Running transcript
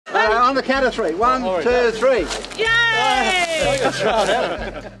On the count of three. 1, 2, 3. Yay!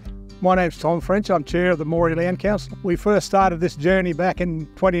 My name's Tom French, I'm Chair of the Moree Land Council. We first started this journey back in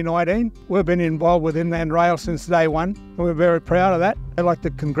 2019. We've been involved with Inland Rail since day one, and we're very proud of that. I'd like to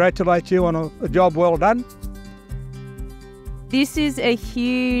congratulate you on a job well done. This is a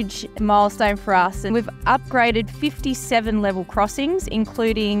huge milestone for us, and we've upgraded 57 level crossings,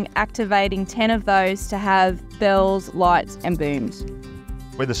 including activating 10 of those to have bells, lights and booms.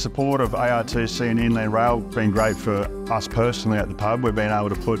 With the support of AR2C and Inland Rail, it's been great for us personally at the pub. We've been able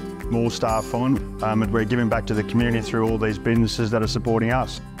to put more staff on, and we're giving back to the community through all these businesses that are supporting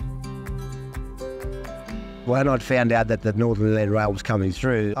us. When I found out that the Northern Inland Rail was coming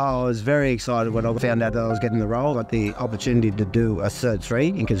through, I was very excited when I found out that I was getting the role. I got the opportunity to do a Cert 3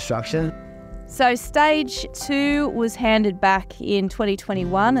 in construction. So Stage 2 was handed back in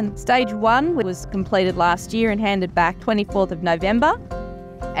 2021, and Stage 1 was completed last year and handed back 24th of November.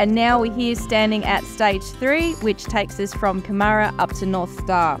 And now we're here standing at Stage 3, which takes us from Camara up to North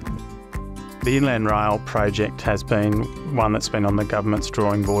Star. The Inland Rail project has been one that's been on the government's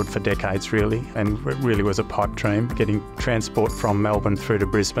drawing board for decades really, and it really was a pipe dream, getting transport from Melbourne through to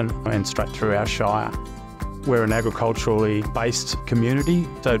Brisbane and straight through our shire. We're an agriculturally based community,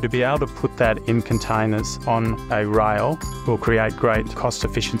 so to be able to put that in containers on a rail will create great cost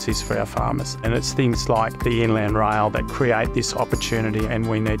efficiencies for our farmers. And it's things like the Inland Rail that create this opportunity, and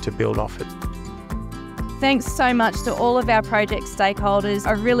we need to build off it. Thanks so much to all of our project stakeholders.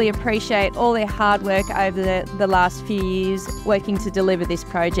 I really appreciate all their hard work over the last few years working to deliver this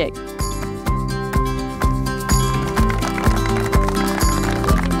project.